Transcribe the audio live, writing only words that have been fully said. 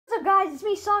What's up guys, it's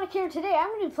me Sonic here, and today I'm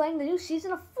going to be playing the new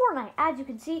season of Fortnite. As you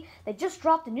can see, they just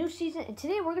dropped the new season, and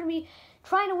today we're going to be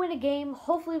trying to win a game.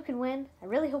 Hopefully we can win. I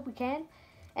really hope we can.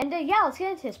 And yeah, let's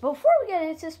get into this. But before we get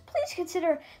into this, please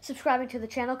consider subscribing to the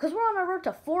channel, because we're on our road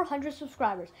to 400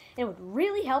 subscribers, and it would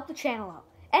really help the channel out.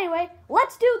 Anyway,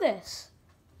 let's do this.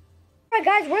 Alright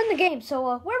guys, we're in the game,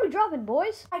 so where are we dropping,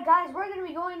 boys? Alright guys, we're going to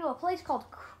be going to a place called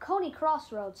Coney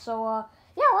Crossroads, so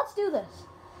yeah, let's do this.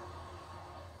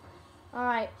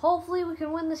 Alright, hopefully we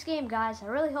can win this game, guys. I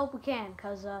really hope we can,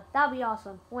 because that'd be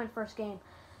awesome. Win first game.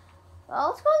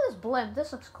 Let's go to this blimp.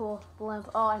 This looks cool. Blimp.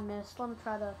 Oh, I missed. Let me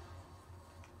try to...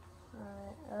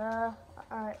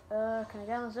 Alright, can I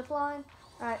get on the zip line?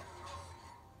 Alright.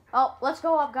 Oh, let's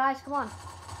go up, guys. Come on.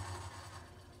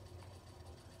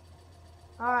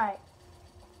 Alright.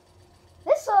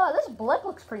 This blimp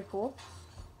looks pretty cool.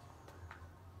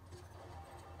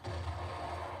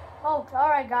 Oh,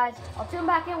 alright guys, I'll tune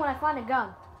back in when I find a gun.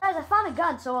 Guys, I found a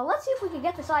gun, so let's see if we can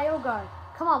get this IO guard.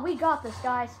 Come on, we got this,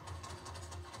 guys.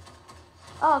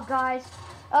 Oh, guys,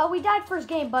 we died first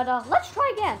game, but let's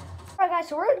try again. Alright guys,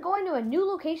 so we're going to a new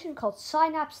location called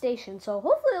Synapse Station, so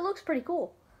hopefully it looks pretty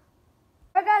cool.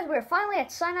 Alright guys, we're finally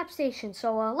at Synapse Station,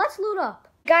 so let's loot up.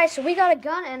 Guys, so we got a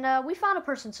gun, and we found a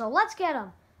person, so let's get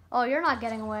him. Oh, you're not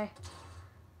getting away.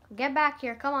 Get back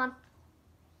here, come on.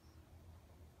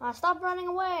 Stop running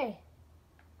away.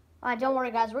 Alright, don't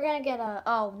worry, guys. We're going to get a...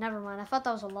 Oh, never mind. I thought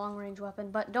that was a long-range weapon.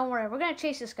 But don't worry. We're going to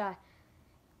chase this guy.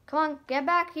 Come on. Get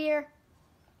back here.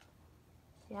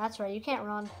 Yeah, that's right. You can't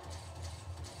run.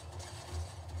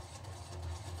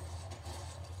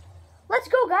 Let's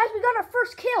go, guys. We got our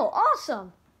first kill.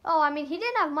 Awesome. Oh, I mean, he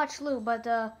didn't have much loot, but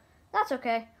that's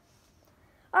okay.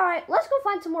 Alright, let's go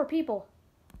find some more people.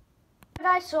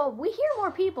 Guys, so we hear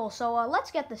more people, so let's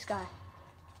get this guy.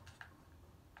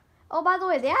 Oh, by the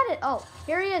way, they added... Oh,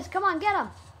 here he is. Come on, get him.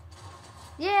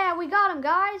 Yeah, we got him,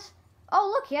 guys. Oh,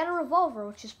 look, he had a revolver,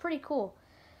 which is pretty cool.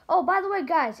 Oh, by the way,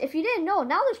 guys, if you didn't know,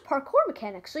 now there's parkour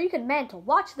mechanics, so you can mantle.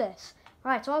 Watch this.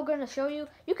 All right, so I'm going to show you.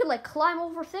 You can, like, climb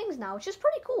over things now, which is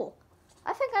pretty cool.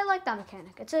 I think I like that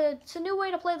mechanic. It's a new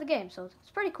way to play the game, so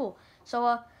it's pretty cool. So,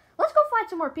 let's go find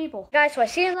some more people. Guys, so I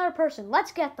see another person.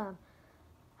 Let's get them.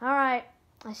 All right,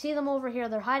 I see them over here.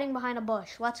 They're hiding behind a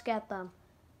bush. Let's get them.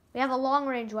 We have a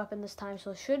long-range weapon this time,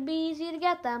 so it should be easy to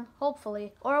get them,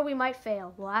 hopefully. Or we might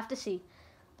fail. We'll have to see.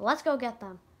 But let's go get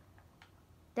them.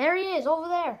 There he is, over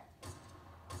there.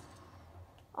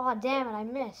 Oh, damn it, I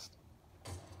missed.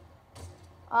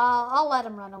 I'll let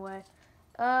him run away.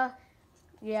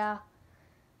 Yeah.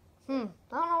 I don't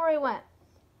know where he went.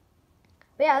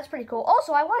 But yeah, that's pretty cool.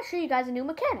 Also, I want to show you guys a new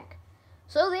mechanic.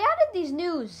 So they added these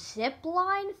new zip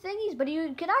line thingies, but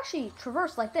you can actually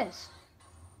traverse like this.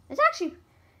 It's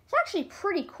actually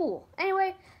pretty cool.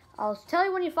 Anyway, I'll tell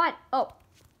you when you find... Oh,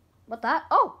 what that?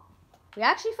 Oh, we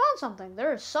actually found something.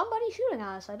 There is somebody shooting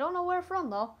at us. I don't know where from,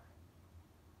 though.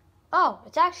 Oh,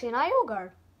 it's actually an IO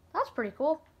guard. That's pretty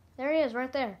cool. There he is,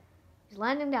 right there. He's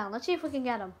landing down. Let's see if we can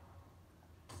get him.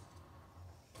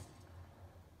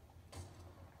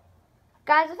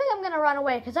 Guys, I think I'm going to run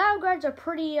away, because IO guards are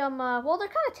pretty, well, they're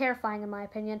kind of terrifying, in my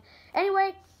opinion.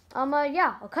 Anyway,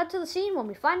 yeah, I'll cut to the scene when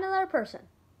we find another person.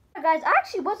 Guys, I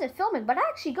actually wasn't filming, but I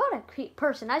actually got a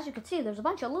person. As you can see, there's a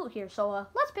bunch of loot here, so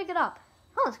let's pick it up.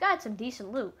 Oh, this guy had some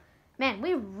decent loot. Man,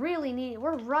 we're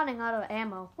running out of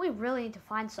ammo. We really need to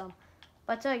find some.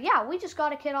 But yeah, we just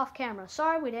got a kid off camera.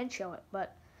 Sorry we didn't show it,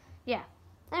 but yeah.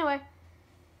 Anyway,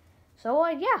 so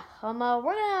yeah,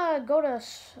 we're gonna go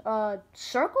to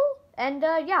Circle, and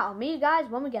yeah, I'll meet you guys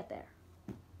when we get there.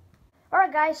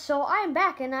 Alright guys, so I am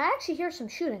back, and I actually hear some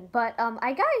shooting, but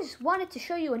I guys wanted to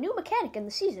show you a new mechanic in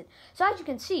the season. So as you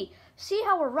can see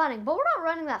how we're running, but we're not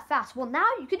running that fast. Well, now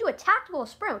you can do a tactical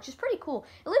sprint, which is pretty cool.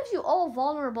 It leaves you all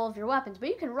vulnerable of your weapons, but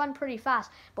you can run pretty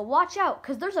fast. But watch out,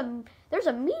 because there's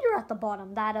a meter at the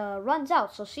bottom that runs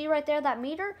out. So see right there, that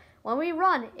meter? When we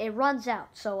run, it runs out.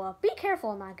 So be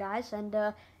careful on that, guys. And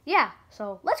yeah,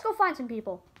 so let's go find some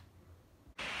people.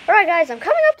 Alright guys, I'm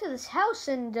coming up to this house,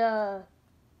 and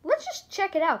let's just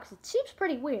check it out, because it seems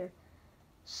pretty weird.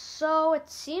 So, it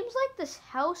seems like this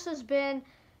house has been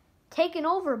taken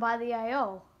over by the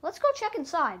IO. Let's go check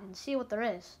inside and see what there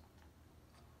is.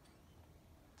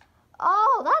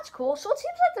 Oh, that's cool. So, it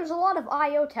seems like there's a lot of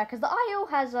IO tech, because the IO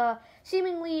has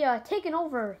seemingly taken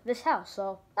over this house.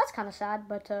 So, that's kind of sad,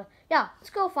 but yeah,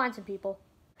 let's go find some people.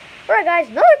 Alright guys,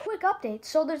 another quick update.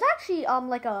 So, there's actually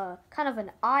like a kind of an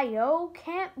IO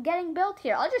camp getting built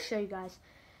here. I'll just show you guys.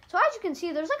 So as you can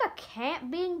see, there's like a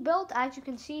camp being built, as you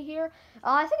can see here.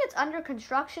 I think it's under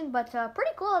construction, but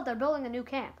pretty cool that they're building a new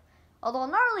camp. Although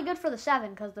not really good for the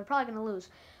 7, because they're probably going to lose.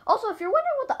 Also, if you're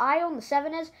wondering what the IO and the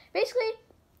 7 is, basically,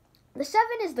 The 7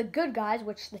 is the good guys,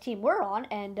 which the team we're on,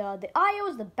 and the IO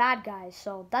is the bad guys,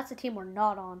 so that's the team we're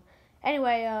not on.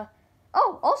 Anyway,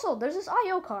 oh, also, there's this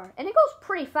IO car, and it goes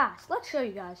pretty fast. Let's show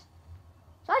you guys.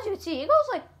 So as you can see, it goes,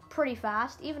 like, pretty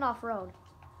fast, even off-road.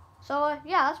 So,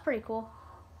 yeah, that's pretty cool.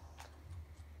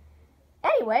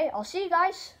 Anyway, I'll see you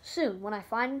guys soon when I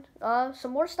find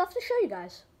some more stuff to show you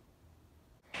guys.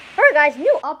 Alright guys,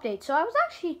 new update. So I was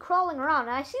actually crawling around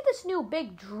and I see this new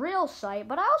big drill site,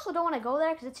 but I also don't want to go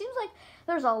there because it seems like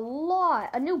there's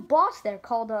a new boss there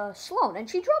called Sloan, and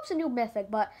she drops a new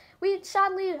mythic, but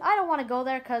sadly, I don't want to go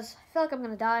there because I feel like I'm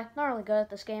going to die. Not really good at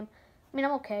this game. I mean,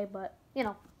 I'm okay, but, you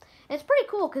know. It's pretty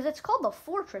cool because it's called the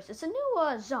Fortress. It's a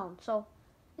new zone, so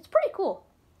it's pretty cool.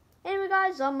 Anyway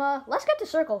guys, let's get to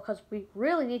Circle because we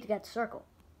really need to get to Circle.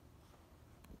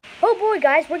 Oh boy,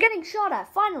 guys, we're getting shot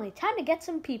at. Finally, time to get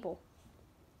some people.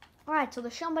 Alright, so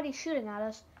there's somebody shooting at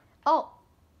us. Oh,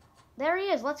 there he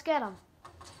is. Let's get him.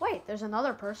 Wait, there's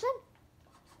another person?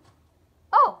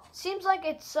 Oh, seems like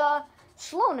it's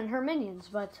Sloan and her minions,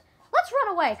 but let's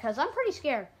run away because I'm pretty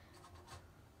scared.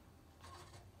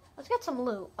 Let's get some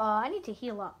loot. I need to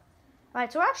heal up.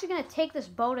 Alright, so we're actually going to take this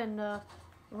boat and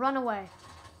run away.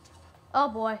 Oh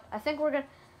boy, I think we're going to...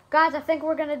 Guys, I think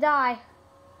we're going to die.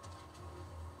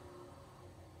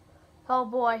 Oh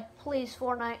boy, please,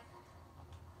 Fortnite.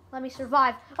 Let me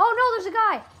survive. Oh no, there's a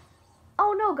guy.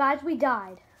 Oh no, guys, we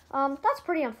died. That's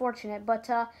pretty unfortunate, but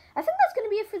I think that's going to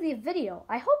be it for the video.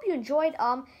 I hope you enjoyed.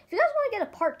 If you guys want to get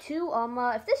a part 2,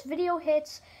 if this video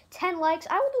hits 10 likes,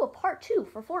 I will do a part 2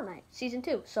 for Fortnite Season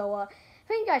 2. So,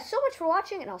 thank you guys so much for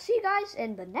watching, and I'll see you guys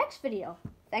in the next video.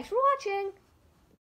 Thanks for watching.